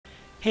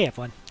Hey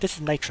everyone, this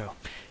is Nitro.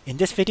 In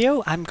this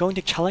video, I'm going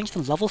to challenge the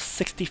level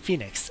 60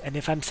 Phoenix, and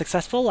if I'm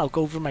successful, I'll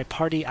go over my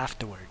party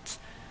afterwards.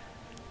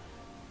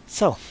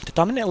 So, the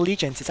dominant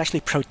allegiance is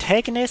actually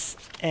Protagonists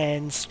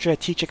and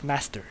Strategic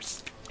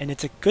Masters. And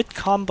it's a good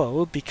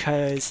combo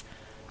because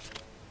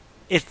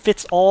it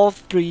fits all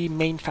three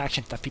main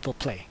factions that people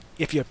play.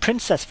 If you're a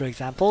Princess, for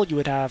example, you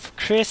would have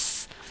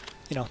Chris,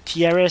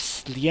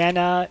 Tiaris,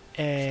 Liana,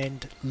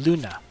 and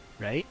Luna,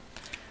 right?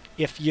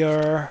 If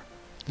you're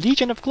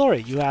Legion of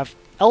Glory, you have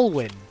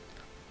Elwin,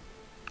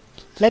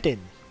 Ledin,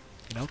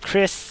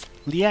 Chris,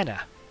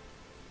 Liana,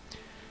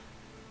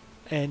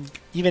 and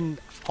even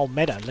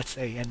Almeda, let's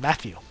say, and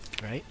Matthew,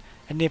 right?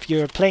 And if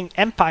you're playing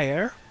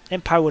Empire,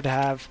 Empire would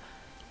have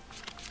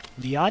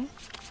Leon,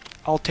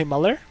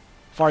 Altemuller,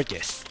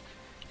 Vargas,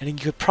 and then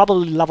you could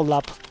probably level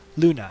up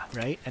Luna,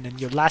 right? And then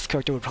your last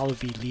character would probably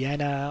be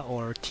Liana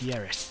or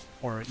Tiaris,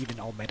 or even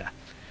Almeda.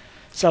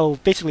 So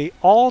basically,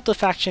 all the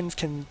factions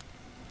can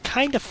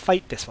kind of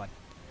fight this one.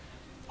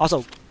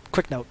 Also,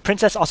 quick note,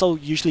 Princess also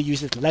usually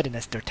uses Ledin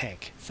as their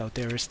tank, so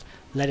there's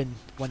Ledin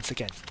once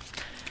again.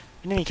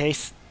 In any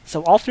case,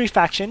 so all three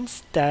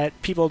factions that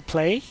people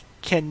play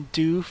can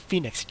do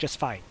Phoenix just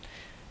fine.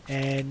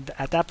 And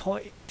at that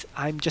point,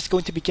 I'm just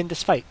going to begin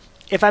this fight.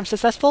 If I'm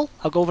successful,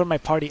 I'll go over my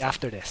party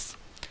after this.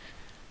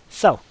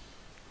 So,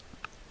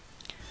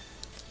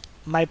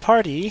 my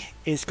party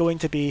is going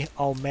to be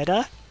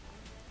Almeda,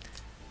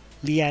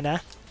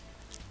 Liana,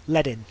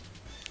 Ledin,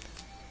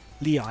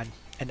 Leon,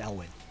 and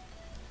Elwin.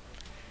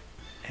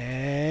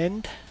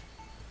 And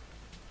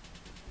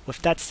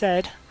with that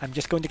said, I'm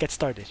just going to get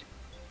started.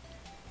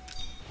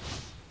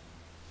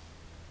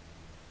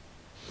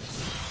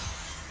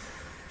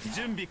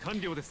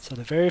 So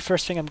the very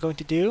first thing I'm going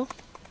to do,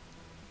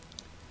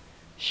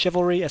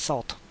 Chivalry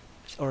Assault,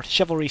 or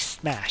Chivalry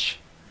Smash.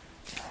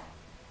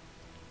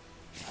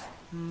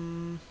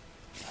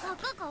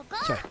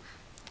 Sorry.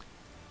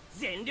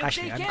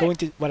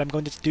 Actually, what I'm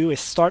going to do is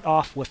start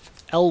off with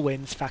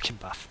Elwin's faction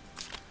buff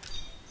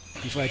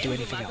before I do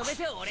anything else.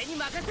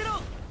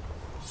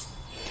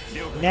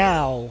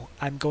 Now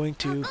I'm going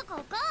to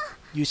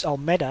use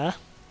Almeda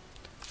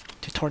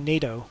to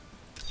tornado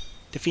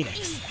the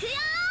Phoenix.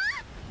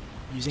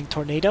 Using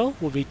tornado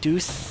will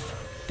reduce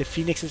the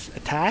Phoenix's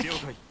attack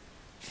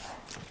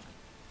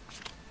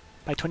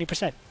by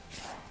 20%.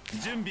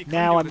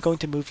 Now I'm going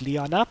to move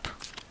Leon up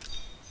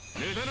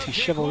to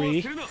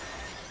Chivalry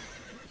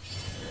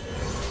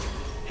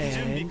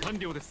and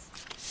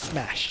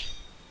smash.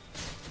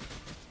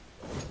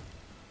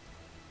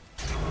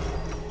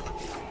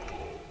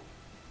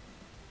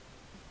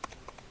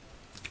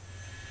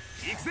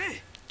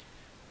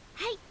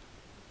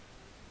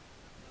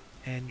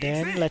 And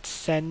then let's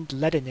send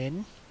Ledin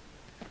in,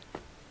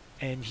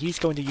 and he's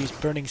going to use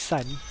Burning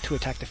Sun to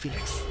attack the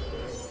Phoenix.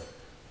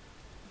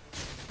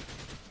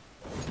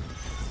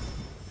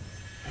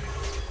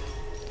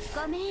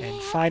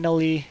 And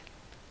finally,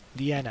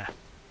 Liana.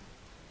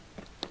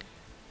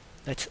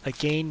 Let's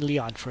again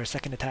Leon for a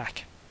second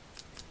attack.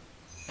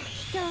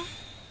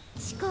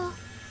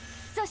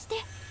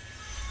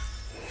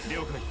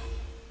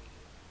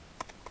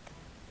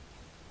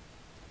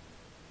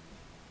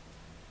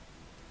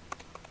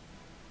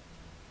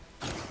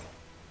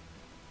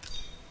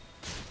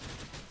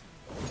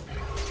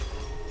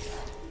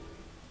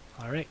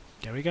 Alright,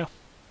 there we go.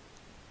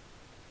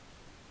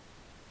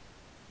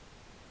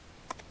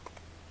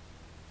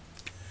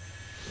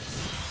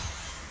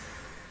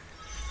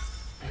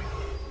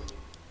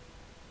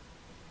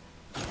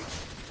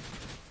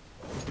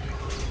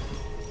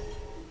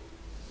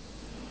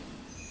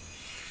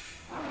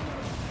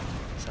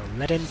 So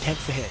Ledin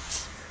tanks the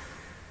hits.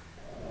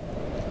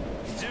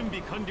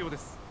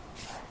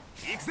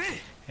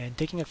 And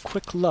taking a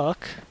quick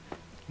look,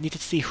 need to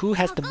see who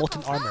has the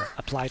molten armor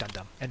applied on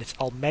them, and it's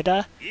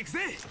Almeda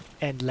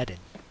and Ledin.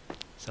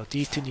 So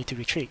these two need to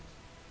retreat.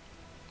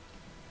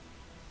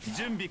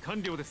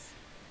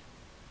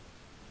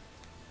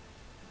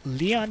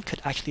 Leon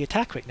could actually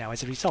attack right now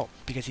as a result,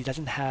 because he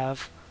doesn't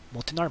have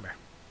molten armor.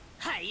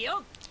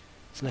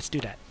 So let's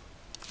do that.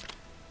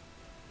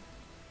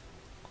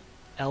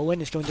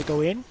 Elwin is going to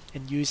go in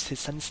and use his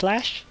Sun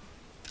Slash.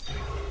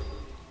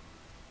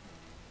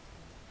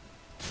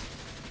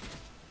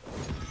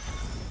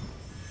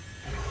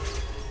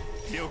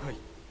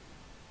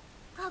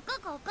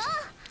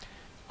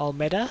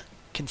 Almeda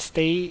can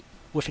stay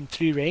within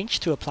 3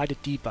 range to apply the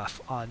debuff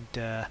on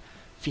the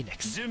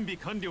Phoenix.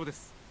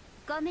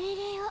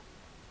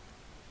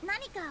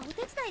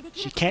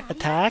 She can't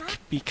attack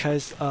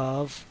because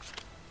of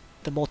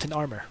the molten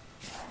armor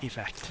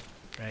effect,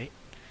 right?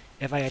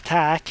 If I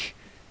attack,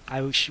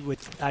 I'm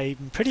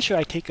pretty sure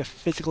I take a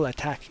physical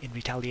attack in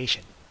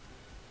retaliation.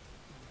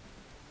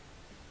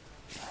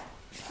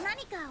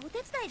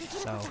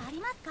 So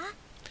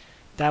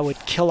that would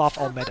kill off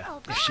Almeda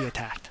if she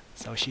attacked.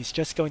 So she's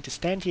just going to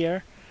stand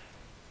here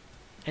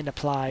and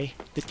apply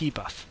the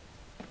debuff.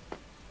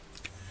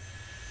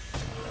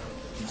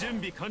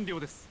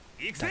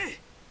 Done.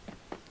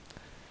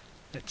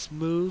 Let's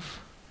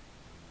move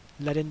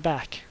Ledin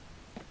back.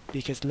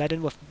 because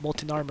Ledin with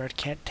molten armor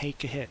can't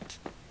take a hit.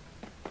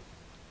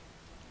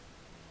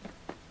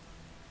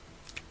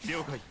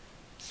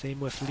 Same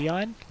with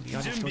Leon.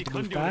 Leon is going to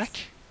move back.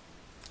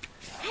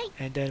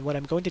 And then what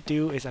I'm going to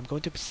do is I'm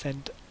going to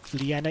send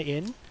Liana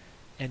in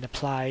and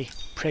apply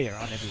prayer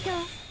on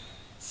everyone.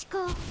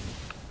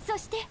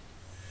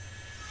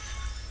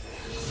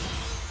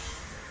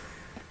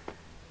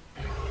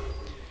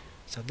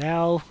 So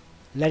now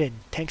Ledin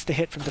tanks the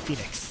hit from the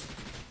Phoenix.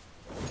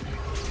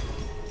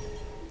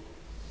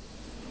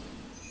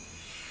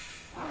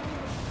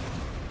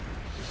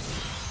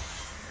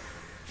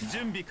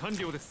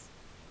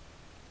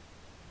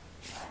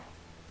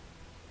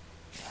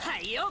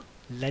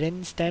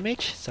 Ledin's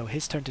damage, so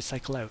his turn to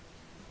cycle out.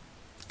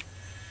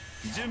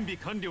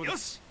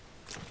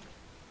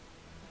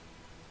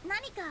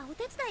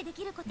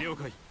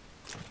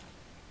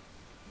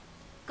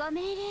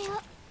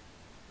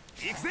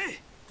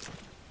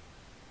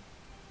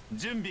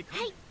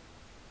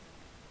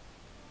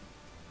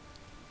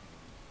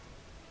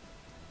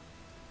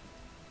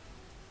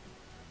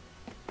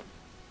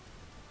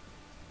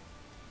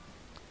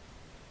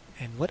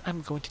 And what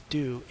I'm going to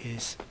do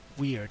is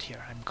weird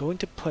here. I'm going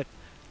to put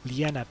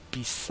Liana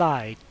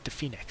beside the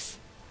Phoenix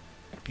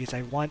because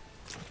I want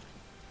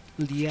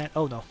Liana.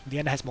 Oh no,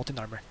 Liana has molten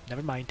armor.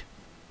 Never mind.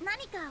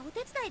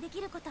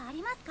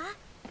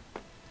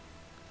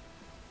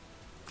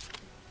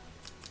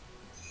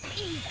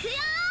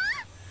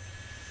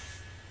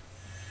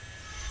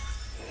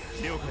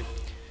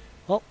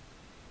 Well,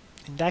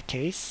 in that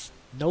case,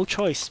 no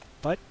choice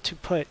but to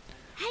put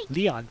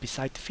Leon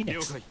beside the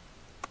Phoenix.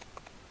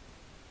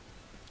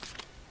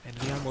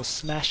 And Leon will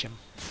smash him.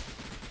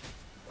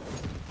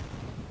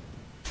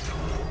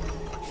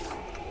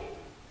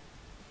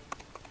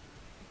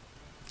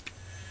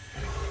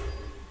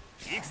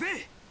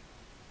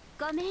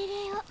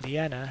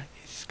 Liana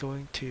is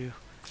going to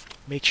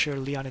make sure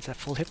Leon is at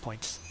full hit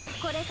points.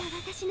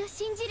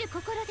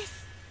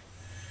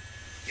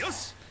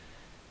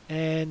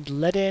 And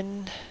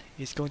Ledin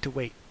is going to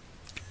wait.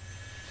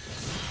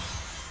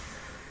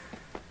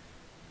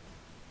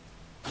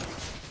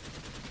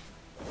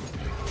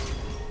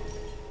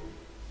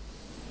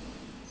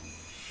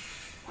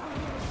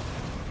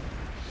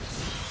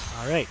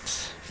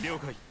 Alright.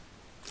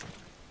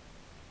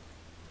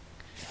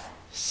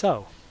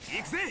 So.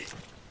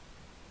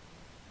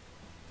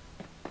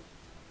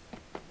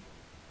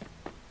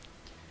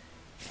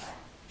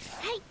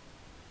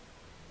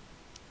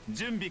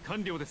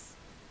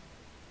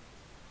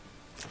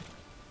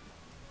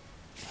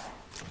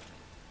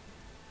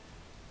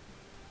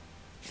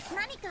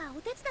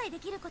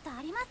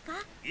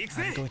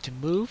 I'm going to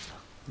move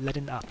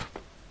Ledin up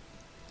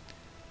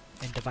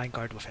and Divine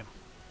Guard with him.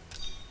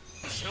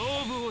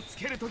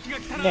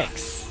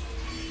 Next,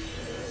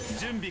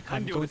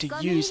 I'm going to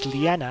use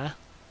Liana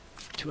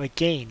to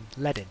again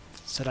Ledin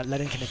so that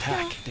Ledin can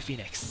attack the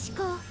Phoenix.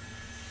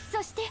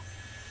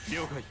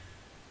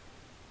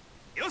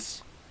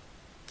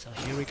 So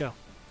here we go.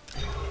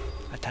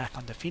 Attack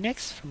on the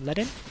Phoenix from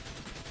Ledin.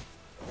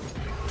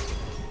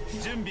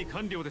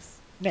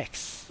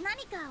 Next,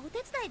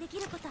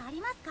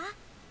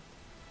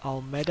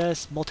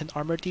 Almeda's molten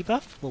armor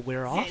debuff will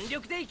wear off.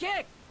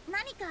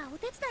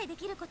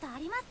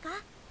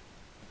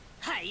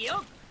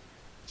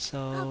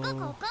 So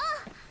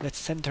let's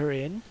send her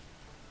in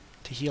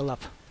to heal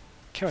up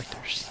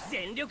characters.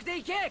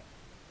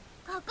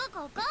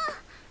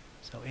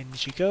 So in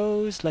she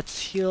goes. Let's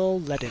heal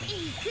Ledin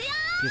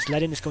because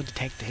Ledin is going to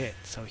tank the hit,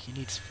 so he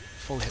needs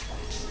full hit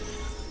points.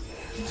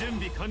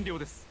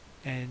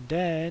 And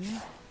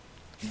then,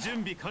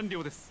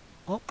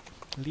 oh,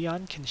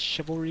 Leon can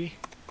chivalry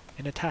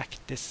and attack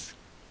this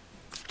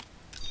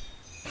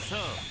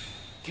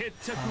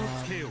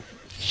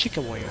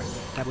Shika warrior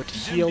that would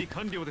heal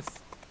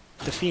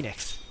the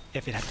Phoenix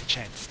if it had the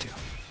chance to.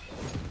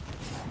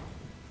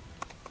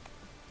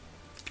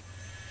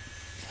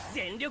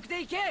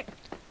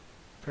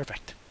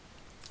 Perfect.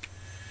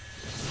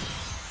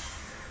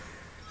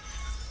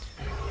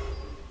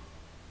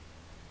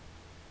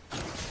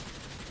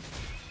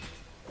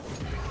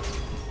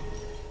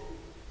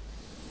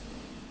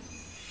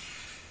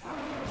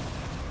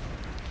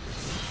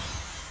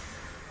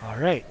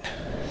 Alright,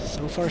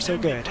 so far so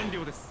good.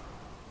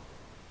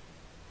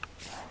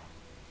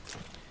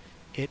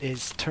 It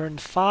is turn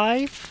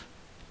 5.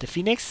 The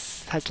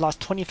Phoenix has lost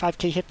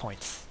 25k hit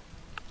points.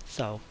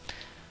 So,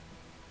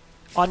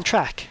 on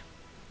track.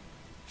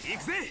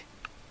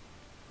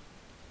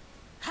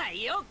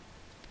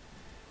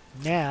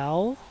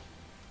 Now,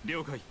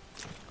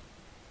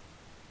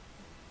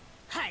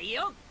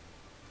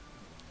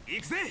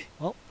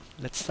 well,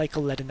 let's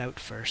cycle Ledin out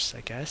first,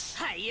 I guess.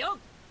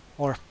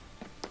 Or,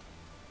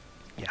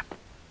 yeah.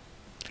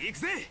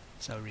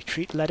 So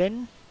retreat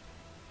Ledin.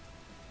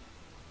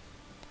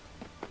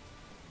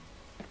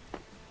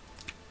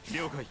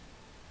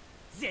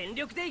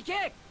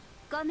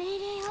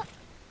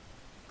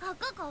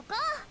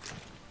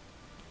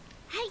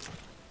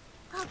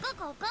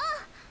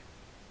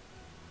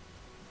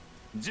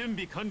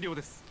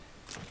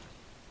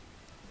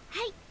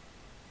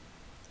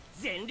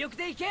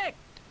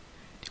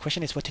 The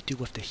question is what to do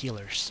with the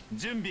healers.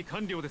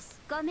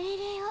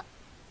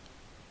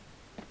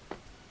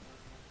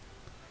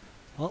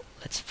 Well,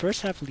 let's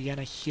first have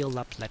Liana heal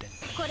up Ledin.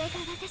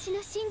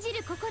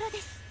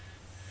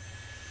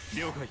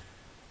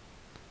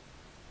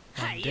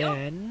 And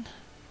then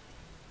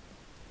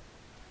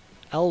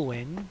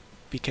Elwin,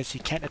 because he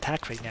can't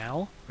attack right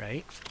now,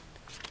 right?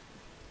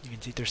 You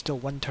can see there's still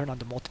one turn on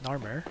the molten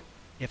armor.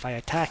 If I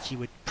attack, he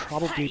would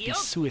probably be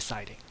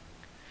suiciding.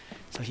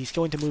 So he's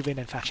going to move in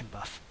and faction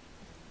buff.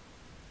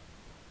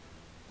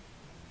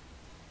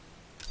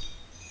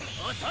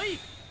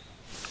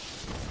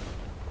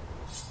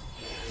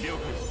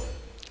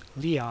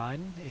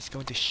 Leon is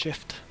going to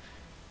shift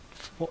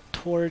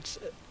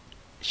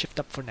shift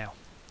up for now.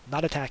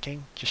 Not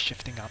attacking, just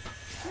shifting up.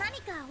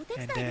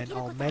 And then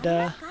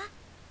Almeda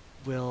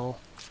will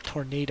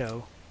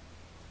tornado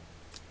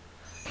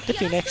the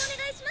Phoenix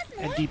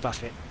and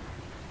debuff it.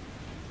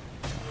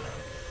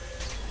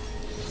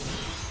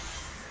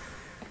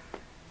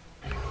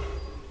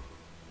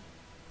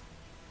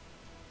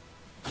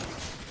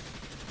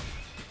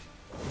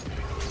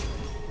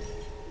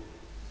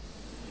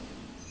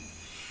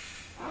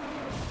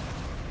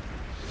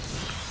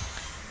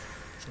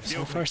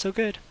 So far so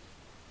good.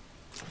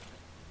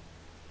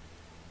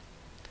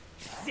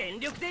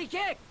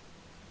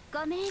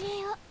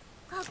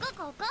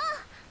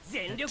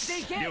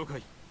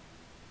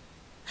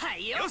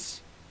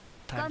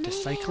 Time to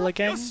cycle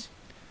again.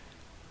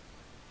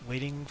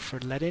 Waiting for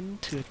Ledin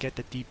to get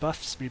the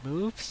debuffs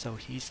removed, so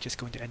he's just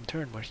going to end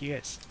turn where he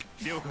is.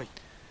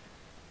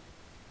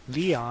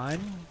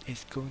 Leon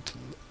is going to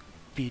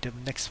be the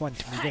next one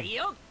to move in.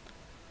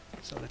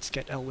 So let's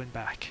get Elwin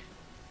back.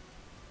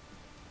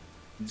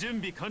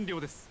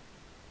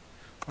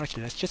 Or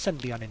actually, let's just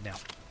send Leon in now.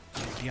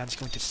 And Leon's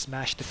going to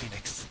smash the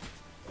Phoenix.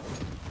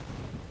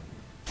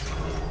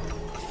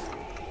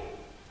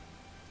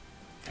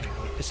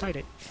 Beside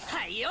it.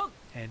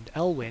 And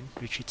Elwin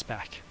retreats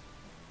back.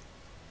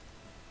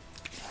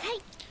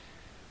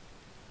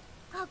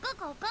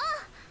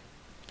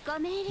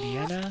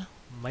 Liana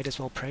might as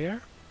well pray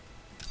her.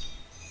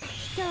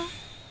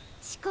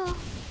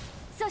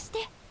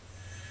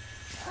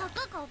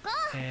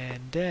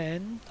 And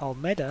then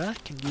Almeda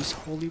can use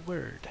Holy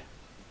Word.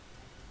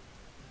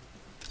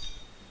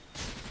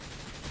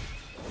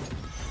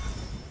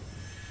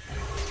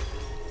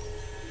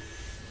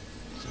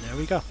 So there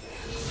we go.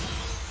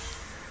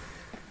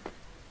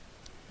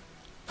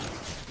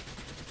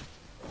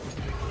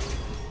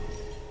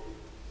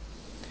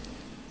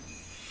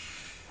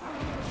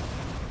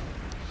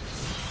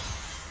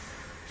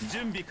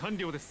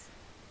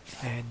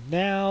 And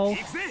now,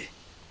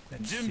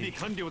 let's see.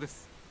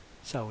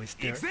 So is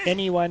there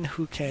anyone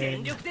who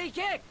can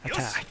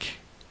attack?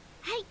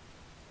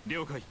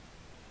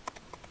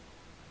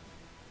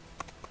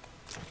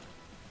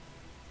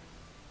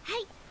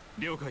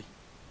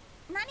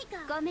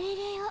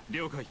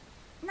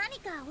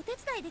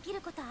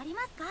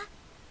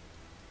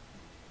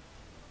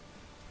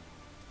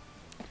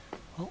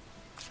 Well,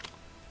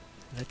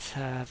 let's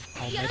have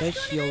Almeda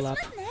heal up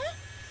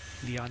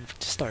Leon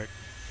to start.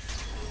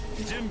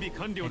 And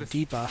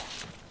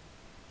debuff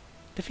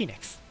the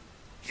Phoenix.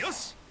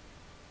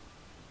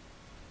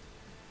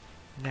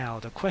 Now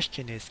the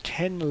question is,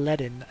 can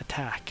Ledin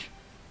attack?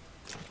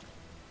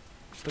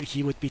 But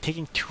he would be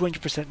taking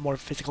 200% more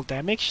physical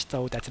damage,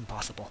 so that's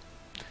impossible.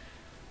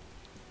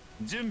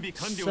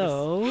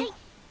 So,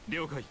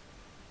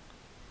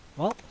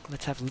 well,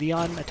 let's have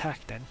Leon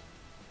attack then.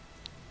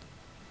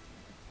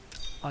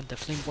 On the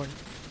Flameborn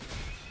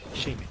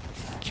Shaman,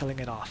 killing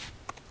it off.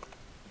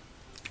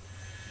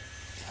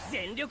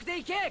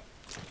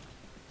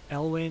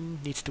 Elwin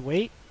needs to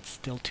wait,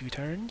 still 2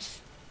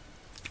 turns.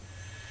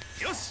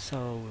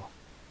 So,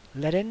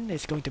 Ledin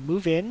is going to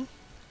move in.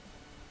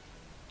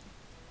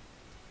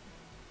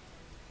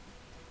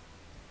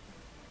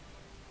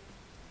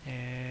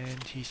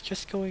 And he's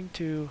just going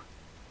to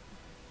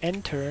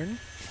end turn.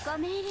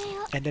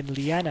 And then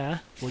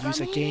Liana will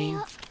use a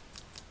gain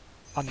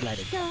on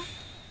Ledin.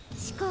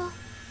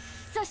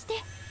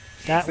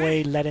 That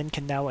way Ledin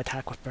can now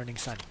attack with Burning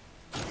Sun.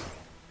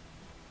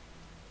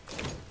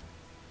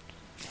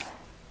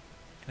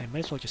 And I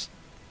might as well just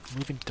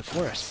move into the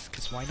forest,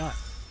 because why not?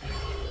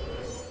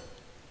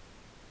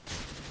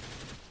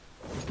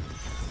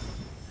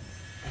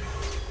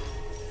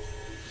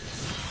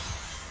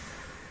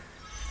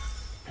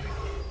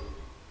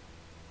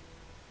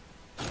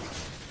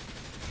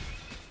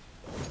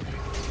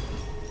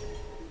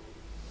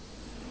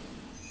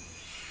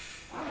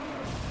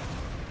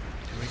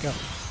 Go.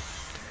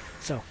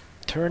 So,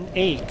 turn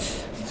 8.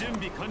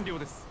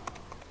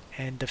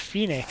 And the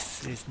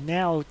Phoenix is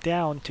now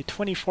down to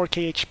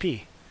 24k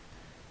HP.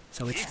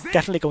 So it's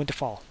definitely going to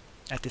fall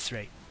at this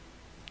rate.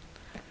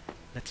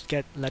 Let's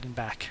get Ledin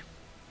back.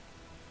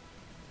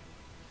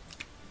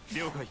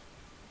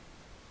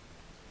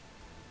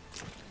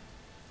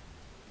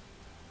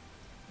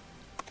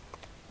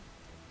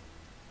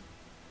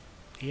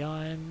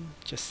 Leon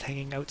just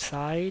hanging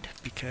outside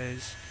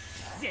because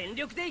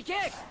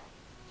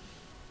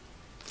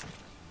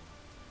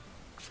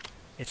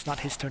it's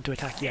not his turn to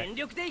attack yet.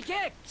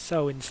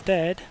 So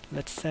instead,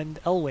 let's send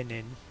Elwin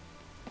in.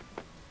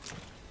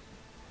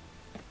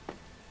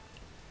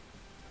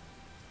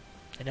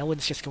 And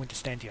Elwin's just going to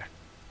stand here.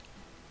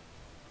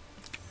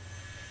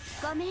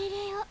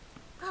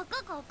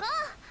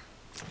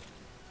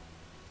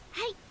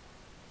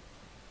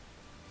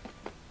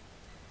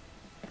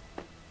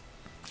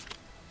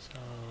 So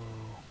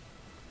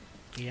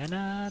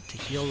Liana to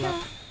heal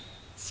up.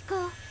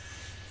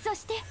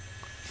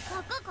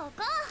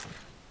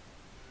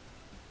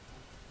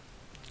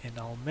 And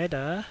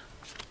Almeda,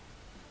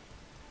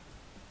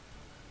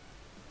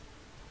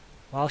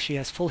 while she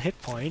has full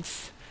hit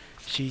points,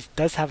 she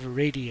does have a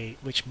radiate,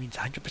 which means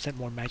 100%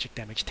 more magic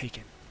damage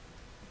taken.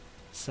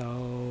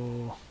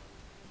 So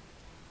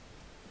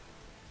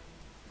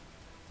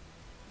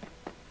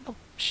oh,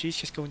 she's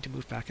just going to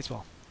move back as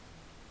well,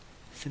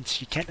 since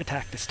she can't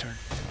attack this turn.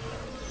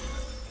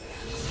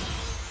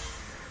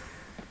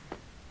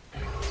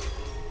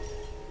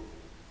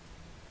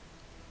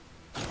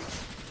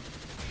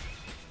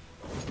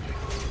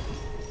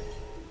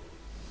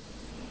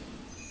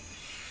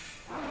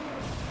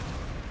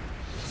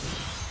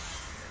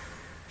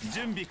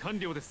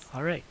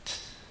 All right.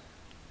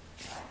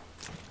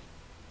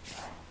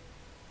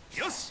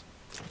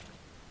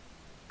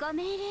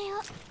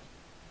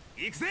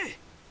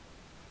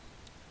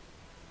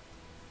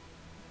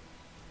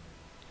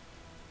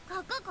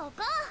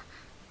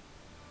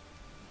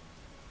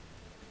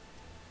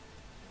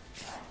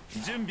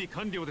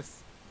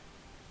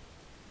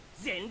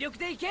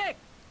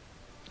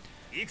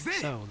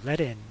 So,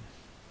 Ledin.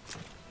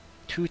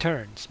 2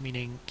 turns,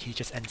 meaning he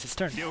just ends his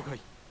turn.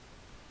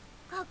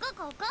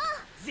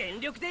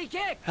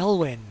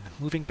 Elwin,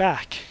 moving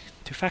back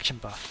to faction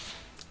buff.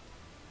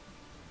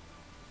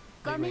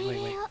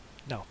 Wait.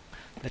 No.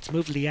 Let's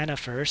move Liana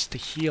first to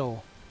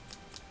heal.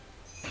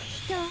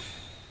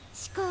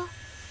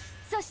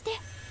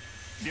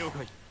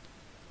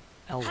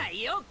 Elwin.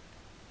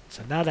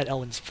 So now that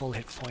Elwin's full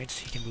hit points,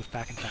 he can move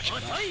back in faction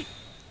buff.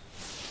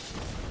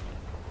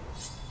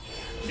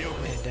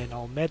 And then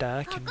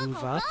Almeda can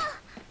move up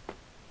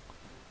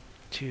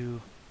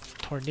to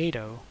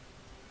Tornado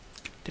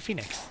to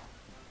Phoenix.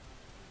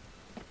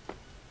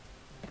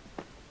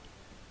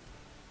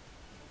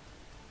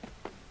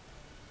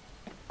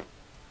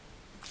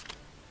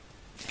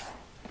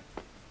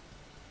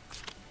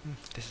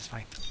 This is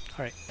fine.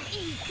 Alright.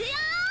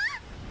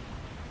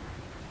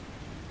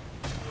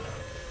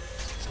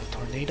 So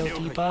Tornado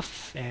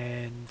debuff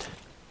and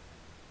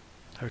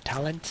her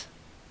talent.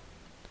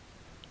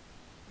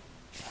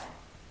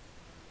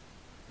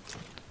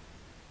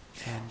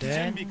 And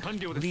then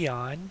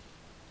Leon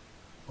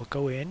will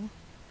go in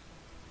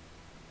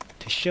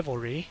to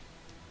Chivalry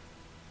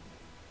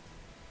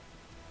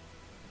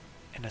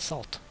and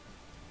Assault.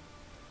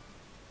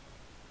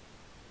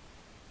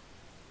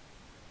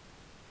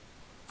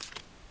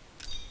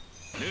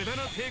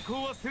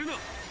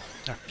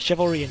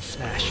 Chivalry and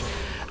Smash.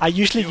 I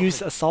usually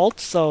use Assault,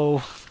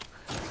 so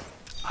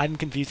I'm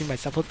confusing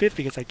myself a bit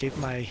because I gave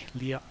my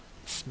Leon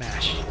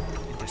Smash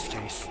in this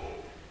case.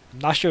 I'm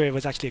not sure it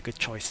was actually a good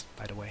choice,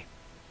 by the way.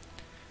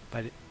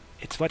 But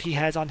it's what he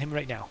has on him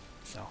right now,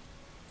 so.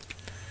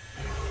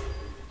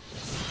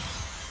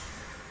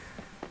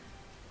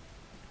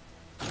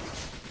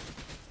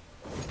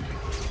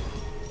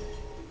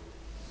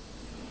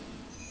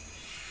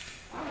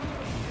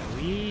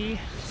 AoE.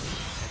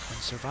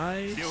 Everyone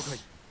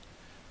survives.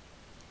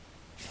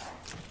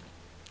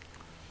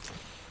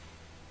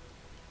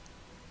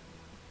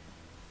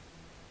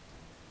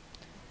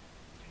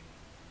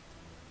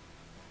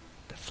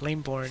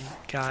 Flameborn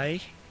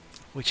guy,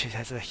 which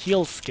has a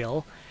heal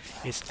skill,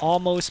 is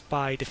almost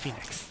by the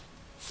Phoenix,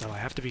 so I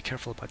have to be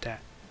careful about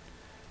that.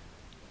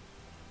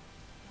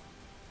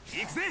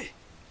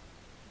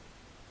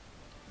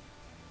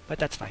 But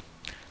that's fine.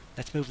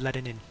 Let's move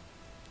Ledin in,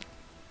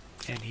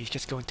 and he's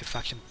just going to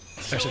faction.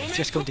 Or sorry, he's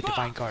just going to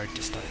Divine Guard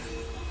this time.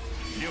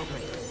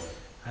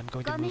 I'm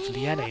going to move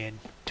Liana in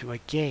to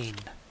again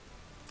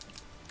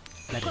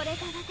Ledin.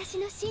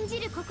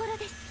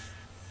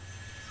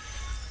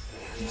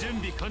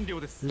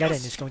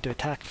 Ledin is going to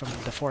attack from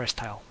the forest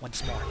tile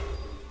once more.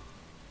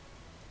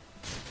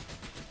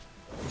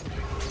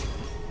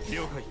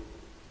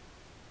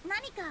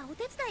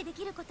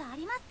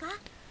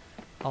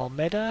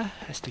 Almeda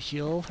has to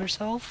heal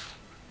herself,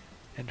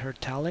 and her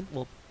talent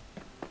will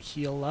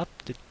heal up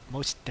the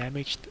most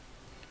damaged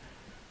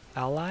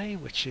ally,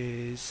 which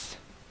is...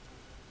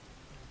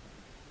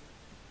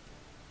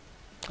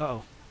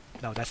 Uh-oh.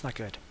 No, that's not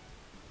good.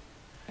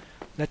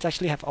 Let's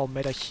actually have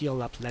Almeda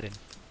heal up Ledin.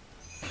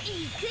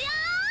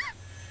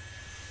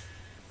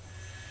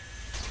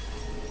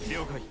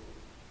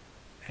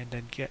 And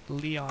then get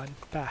Leon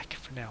back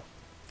for now.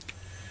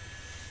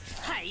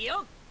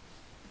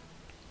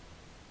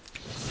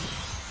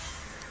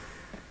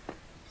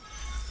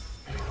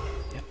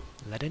 Yep,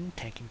 Ledin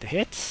tanking the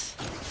hits.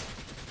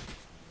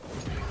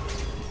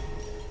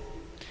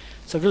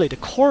 So really the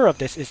core of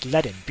this is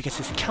Ledin, because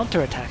his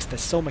counterattacks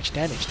does so much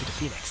damage to the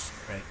Phoenix,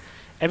 right?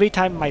 every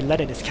time my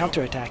Ledin is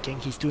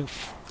counterattacking, he's doing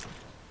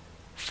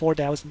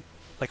 4,000,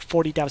 like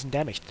 40,000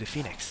 damage to the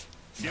Phoenix.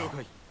 So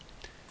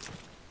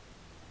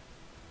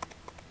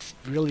it's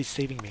really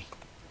saving me.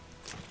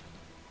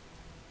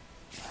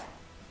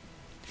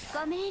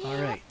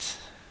 Alright.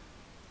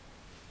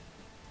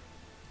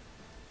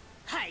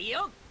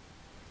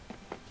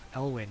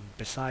 Elwin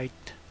beside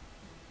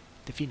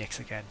the Phoenix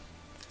again.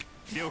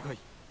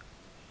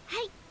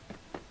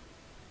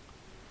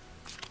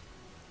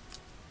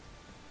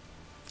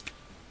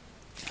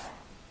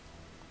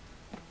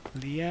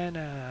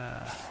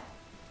 Liana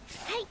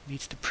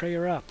needs to pray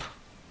her up.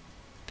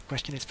 The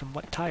question is from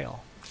what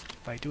tile?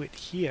 If I do it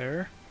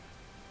here,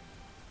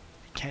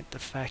 it can't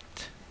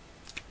affect.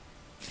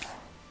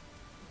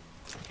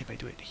 If I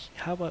do it,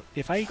 how about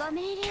if I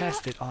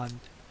cast it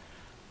on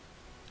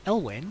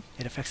Elwin,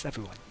 it affects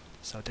everyone.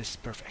 So this is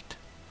perfect.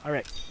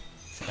 Alright,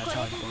 so that's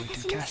how I'm going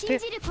to cast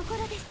it.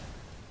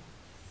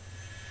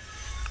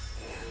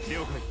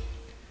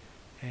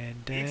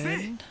 And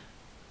then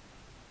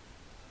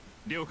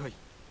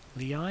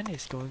Leon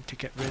is going to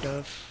get rid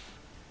of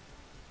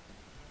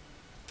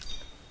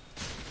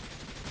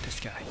this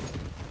guy.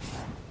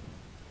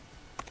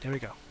 There we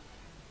go.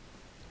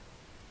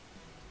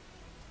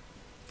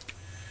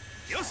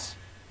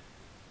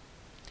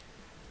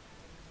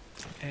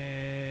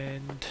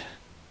 And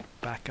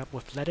back up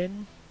with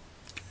Ledin.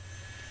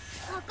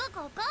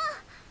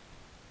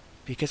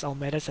 Because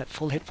Almeda's at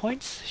full hit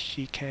points,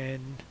 she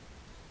can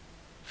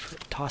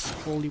toss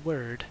Holy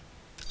Word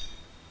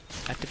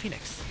at the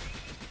Phoenix.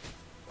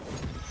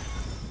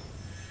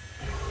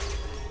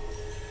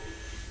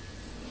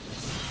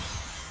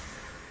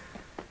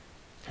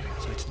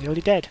 So it's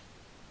nearly dead.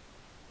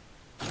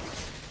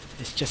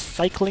 It's just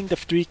cycling the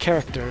 3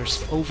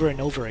 characters over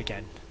and over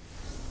again.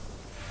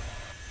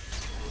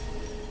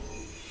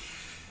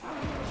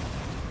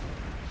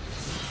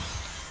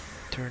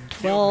 Turn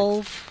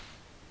 12.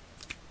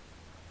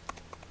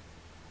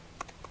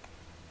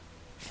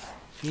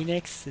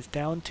 Phoenix is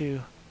down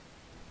to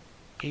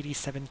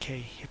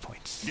 87k hit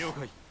points.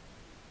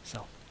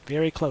 So,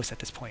 very close at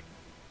this point.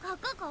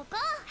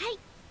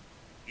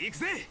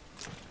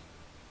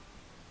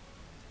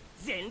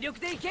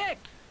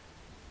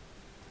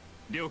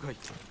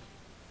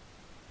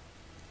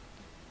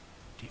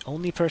 The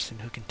only person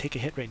who can take a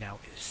hit right now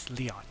is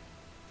Leon.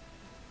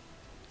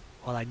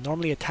 While I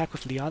normally attack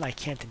with Leon, I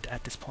can't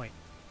at this point.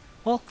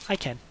 Well, I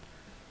can.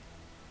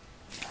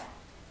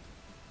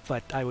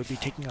 But I would be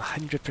taking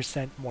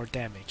 100% more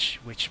damage,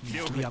 which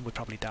means Leon would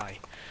probably die.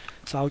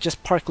 So I'll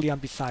just park Leon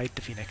beside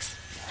the Phoenix.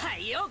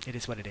 It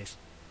is what it is.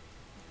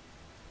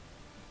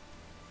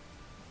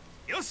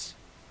 Let's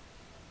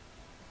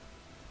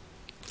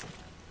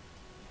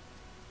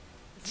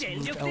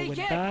move Elwin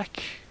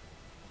back.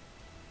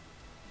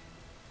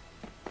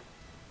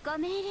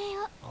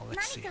 Oh,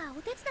 let's see.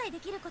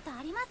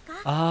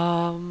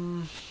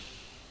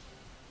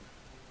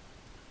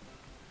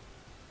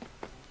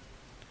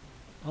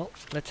 Well,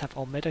 let's have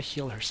Almeda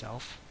heal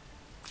herself.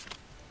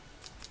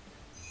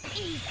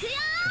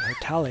 And her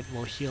talent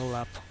will heal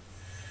up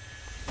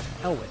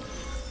Elwin.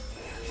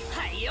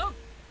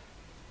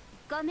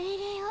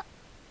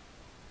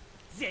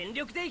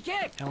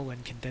 Elwin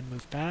can then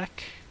move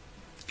back.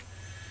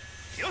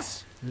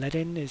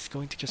 Ledin is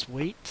going to just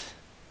wait.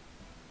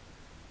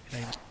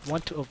 And I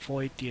want to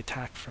avoid the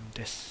attack from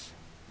this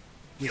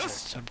wizard,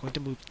 so I'm going to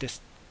move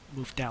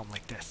down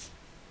like this.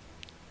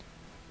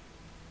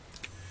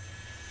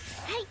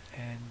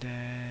 And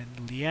then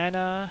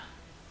Liana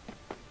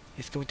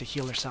is going to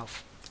heal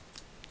herself.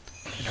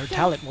 And her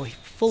talent will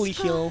fully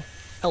heal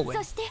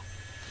Elwin.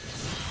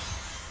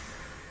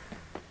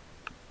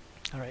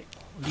 Alright,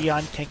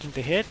 Leon tanking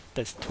the hit,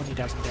 does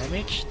 20,000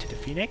 damage to the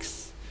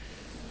Phoenix.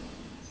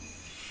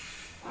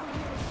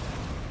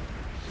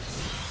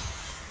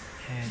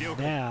 And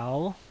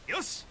now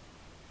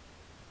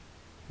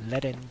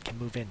Ledin can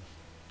move in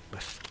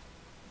with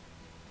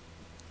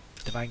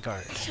Divine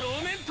Guard.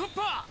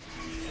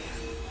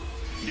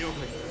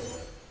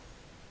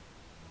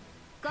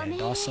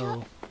 And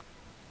also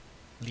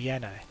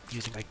Liana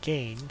using a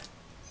gain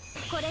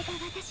on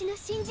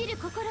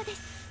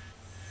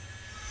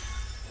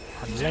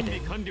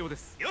Ledin,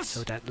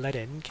 so that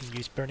Ledin can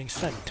use Burning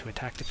Sun to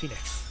attack the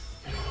Phoenix.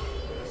 Oh.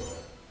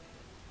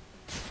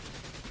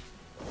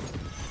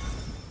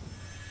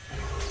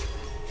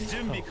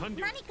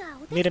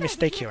 Made a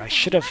mistake here. I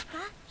should have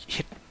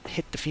hit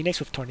the Phoenix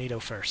with Tornado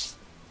first.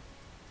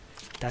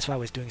 That's why I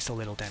was doing so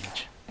little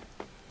damage.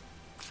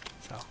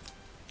 So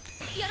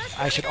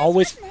I should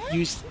always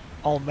use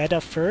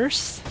Almeda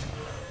first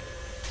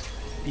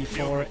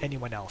before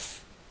anyone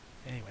else.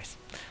 Anyways.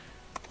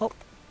 Well,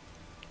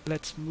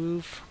 let's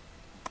move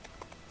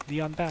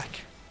Leon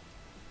back.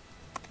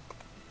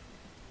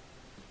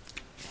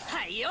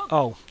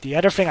 Oh, the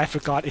other thing I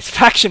forgot is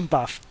faction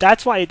buff.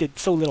 That's why I did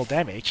so little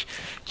damage.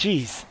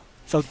 Jeez.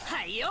 So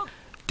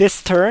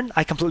this turn,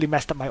 I completely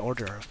messed up my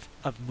order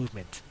of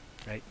movement.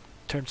 Right?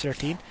 Turn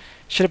 13.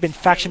 Should have been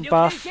faction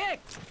buff,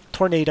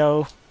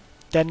 Tornado,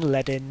 then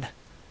Ledin.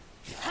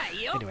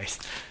 Anyways,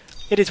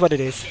 it is what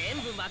it is.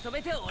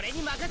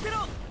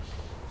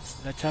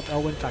 Let's have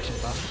Elwin faction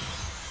buff.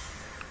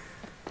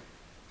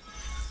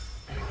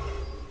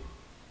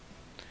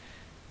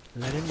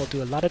 Ledin will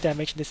do a lot of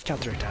damage in this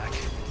counterattack.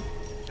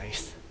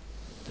 Nice.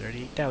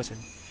 38,000.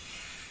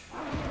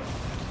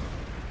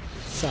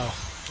 So,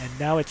 and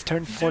now it's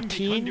turn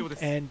 14,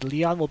 and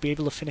Leon will be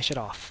able to finish it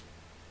off.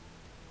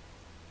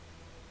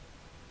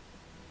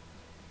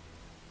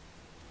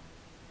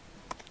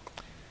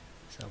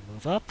 So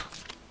move up.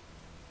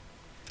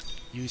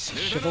 Use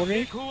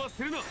Chivalry.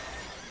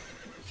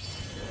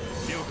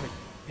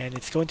 And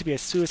it's going to be a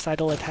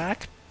suicidal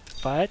attack,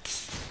 but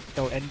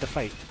it'll end the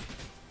fight.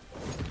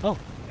 Oh,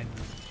 and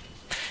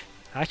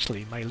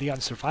actually my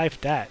Leon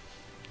survived that.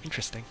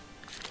 Interesting.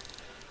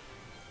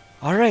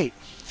 Alright,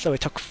 so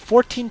it took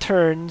 14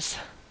 turns,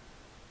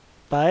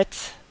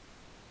 but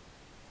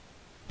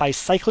by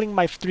cycling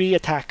my 3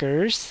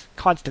 attackers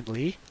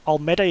constantly,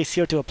 Almeda is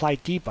here to apply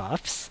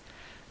debuffs,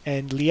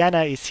 and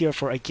Liana is here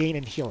for a gain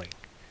and healing.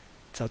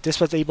 So this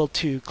was able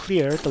to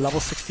clear the level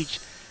 60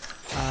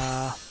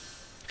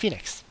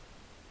 Phoenix.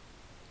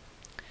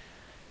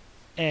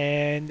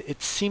 And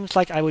it seems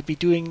like I would be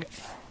doing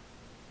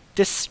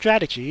this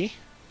strategy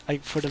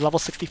for the level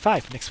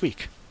 65 next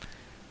week.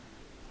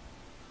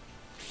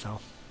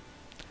 So,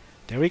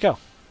 there we go.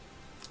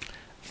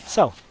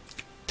 So,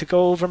 to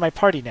go over my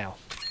party now.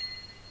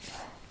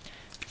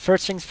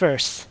 First things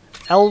first,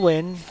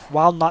 Elwin,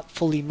 while not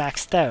fully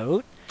maxed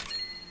out,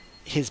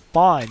 his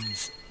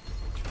bonds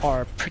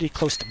are pretty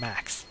close to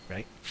max,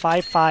 right?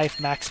 5/5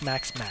 max,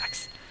 max,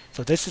 max.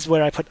 So this is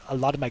where I put a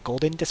lot of my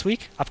gold in this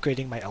week,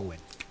 upgrading my Elwin.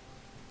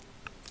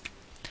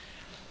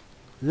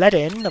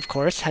 Ledin, of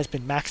course, has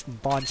been maxed in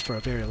bonds for a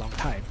very long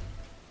time.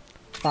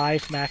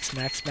 5 max,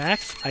 max,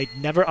 max. I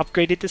never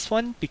upgraded this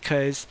one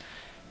because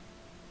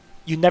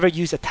you never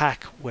use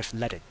attack with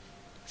Ledin.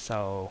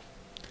 So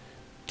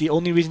the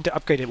only reason to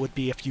upgrade it would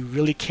be if you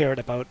really cared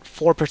about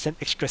 4%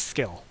 extra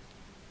skill.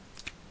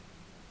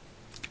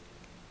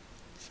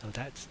 So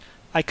that's...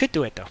 I could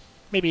do it though.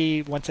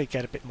 Maybe once I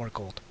get a bit more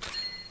gold.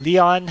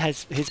 Leon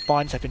has his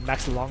bonds have been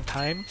maxed a long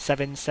time.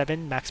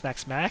 7/7 max,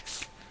 max,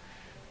 max.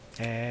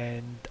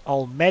 And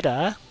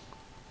Almeda,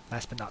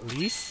 last but not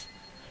least,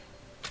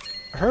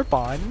 her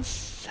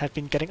bonds have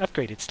been getting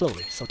upgraded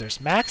slowly. So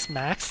there's max,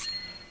 max.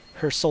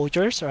 Her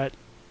soldiers are at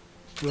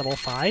level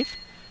 5.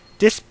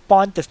 This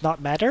bond does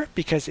not matter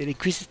because it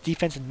increases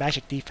defense and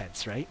magic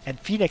defense, right? And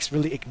Phoenix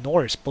really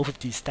ignores both of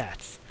these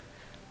stats.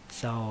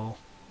 So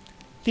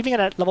leaving it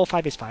at level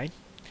 5 is fine.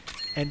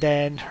 And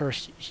then her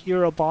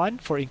hero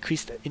bond for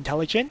increased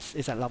intelligence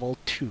is at level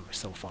 2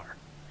 so far.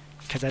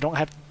 Because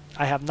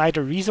I have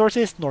neither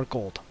resources nor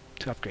gold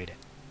to upgrade it.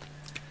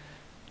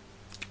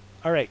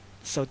 Alright,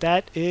 so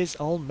that is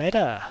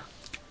Almeda.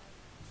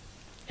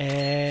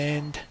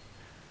 And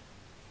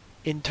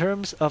in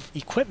terms of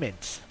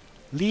equipment,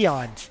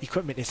 Leon's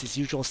equipment is his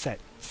usual set.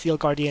 Seal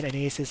Guardian and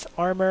Aces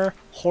armor,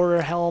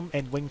 Horror Helm,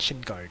 and Winged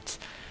Shin Guards.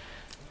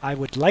 I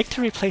would like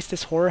to replace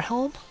this Horror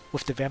Helm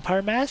with the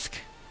Vampire Mask,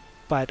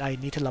 but I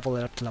need to level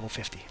it up to level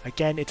 50.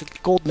 Again, it's a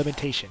gold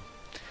limitation.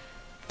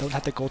 Don't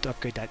have the gold to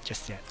upgrade that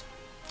just yet.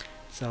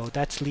 So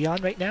that's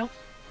Leon right now.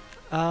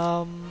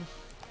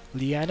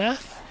 Liana.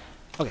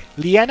 Okay,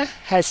 Liana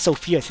has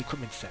Sophia's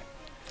equipment set.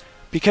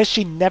 Because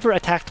she never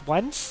attacked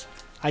once,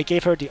 I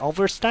gave her the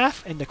Ulver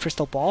Staff and the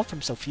Crystal Ball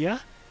from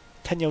Sophia,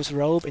 Tenyo's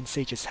Robe, and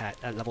Sage's Hat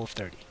at level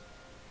 30.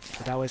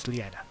 So that was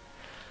Liana.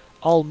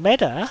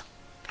 Almeda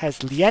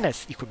has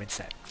Liana's equipment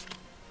set.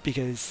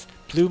 Because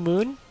Blue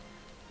Moon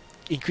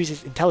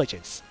increases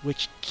intelligence,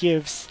 which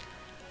gives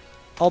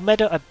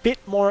Almeda a bit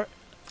more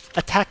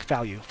attack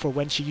value for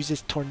when she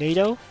uses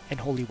Tornado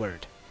and Holy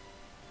Word.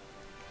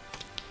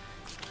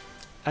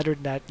 Other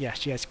than that, yeah,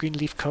 she has Green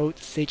Leaf Coat,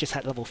 Sage's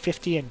Hat level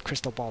 50, and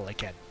Crystal Ball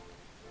again.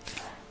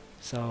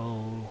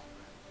 So...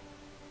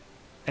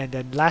 and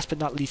then last but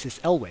not least is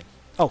Elwin.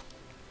 Oh,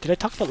 did I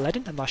talk about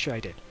Ledin? I'm not sure I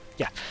did.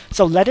 Yeah,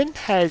 so Ledin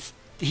has...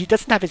 he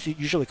doesn't have his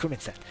usual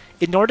equipment set.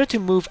 In order to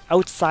move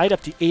outside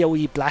of the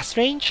AoE blast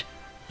range,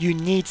 you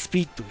need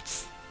speed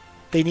boots.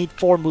 They need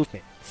 4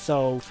 movement.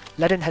 So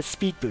Ledin has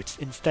speed boots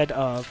instead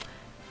of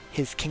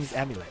his King's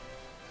Amulet.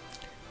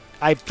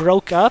 I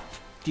broke up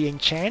the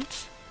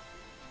enchant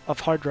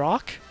of Hard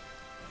Rock,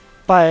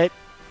 but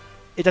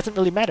it doesn't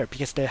really matter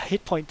because the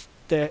hit point,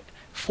 the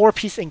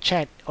 4-piece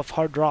enchant of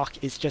Hard Rock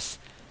is just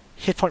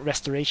hit point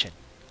restoration.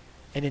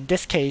 And in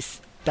this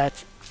case,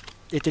 it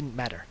didn't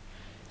matter.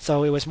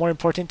 So it was more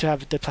important to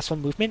have the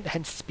 +1 movement,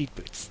 hence speed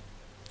boots.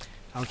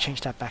 I'll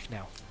change that back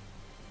now.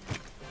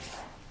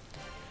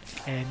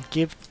 And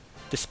give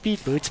the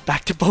speed boots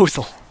back to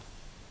Bozel.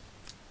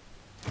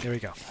 There we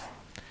go.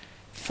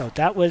 So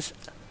that was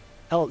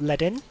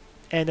Ledin.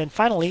 And then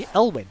finally,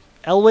 Elwin.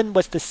 Elwin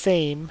was the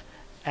same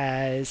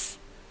as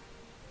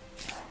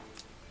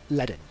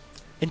Ledin.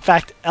 In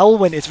fact,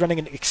 Elwin is running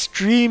an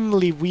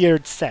extremely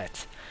weird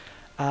set.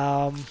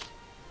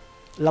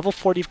 Level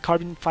 40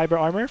 carbon fiber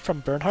armor from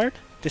Bernhard.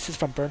 This is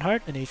from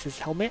Bernhard, an Ace's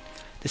helmet.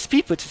 The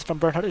speed boots is from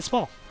Bernhard as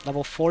well.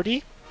 Level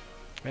 40,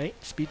 right?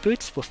 Speed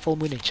boots with full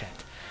moon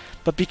enchant.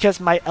 But because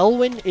my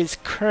Elwin is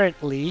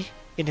currently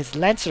in his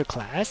Lancer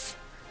class,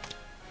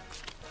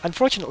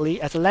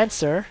 unfortunately, as a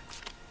Lancer,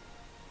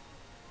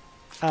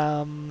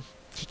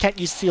 he can't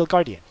use Seal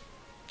Guardian.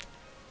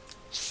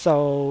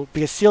 So,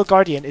 because Seal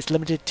Guardian is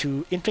limited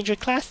to Infantry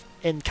class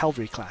and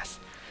Cavalry class.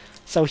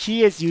 So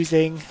he is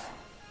using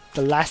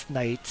the Last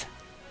Knight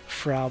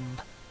from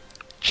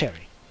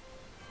Cherry.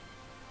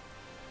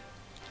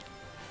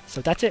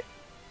 So that's it.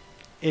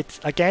 It's,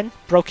 again,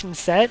 broken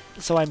set,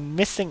 so I'm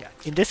missing,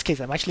 in this case,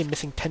 I'm actually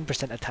missing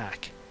 10%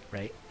 attack,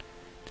 right?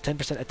 The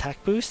 10%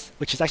 attack boost,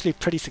 which is actually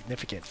pretty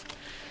significant.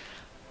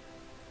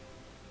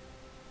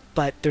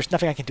 But there's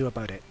nothing I can do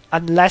about it.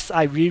 Unless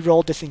I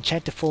re-roll this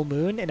enchant to Full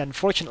Moon, and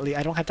unfortunately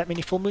I don't have that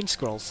many Full Moon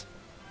scrolls.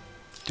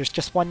 There's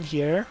just 1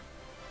 here,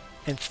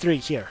 and 3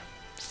 here.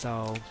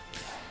 So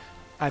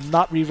I'm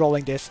not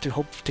re-rolling this to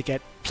hope to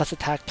get plus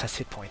attack plus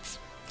hit points.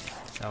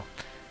 So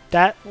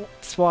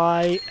that's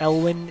why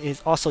Elwin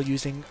is also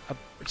using a...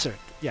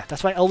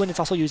 that's why Elwin is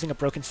also using a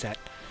broken set.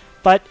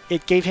 But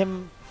it gave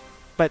him...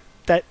 But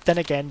then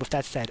again, with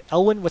that said,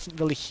 Elwin wasn't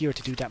really here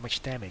to do that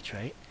much damage,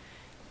 right?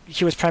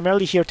 He was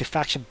primarily here to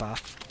faction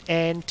buff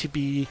and to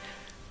be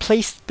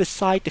placed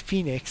beside the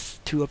Phoenix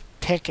to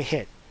tank a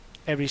hit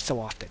every so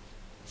often.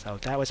 So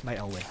that was my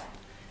Elwin.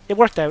 It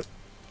worked out.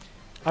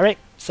 Alright,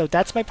 so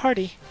that's my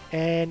party.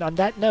 And on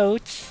that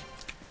note,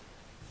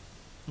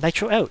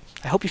 Nitro out.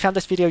 I hope you found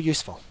this video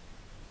useful.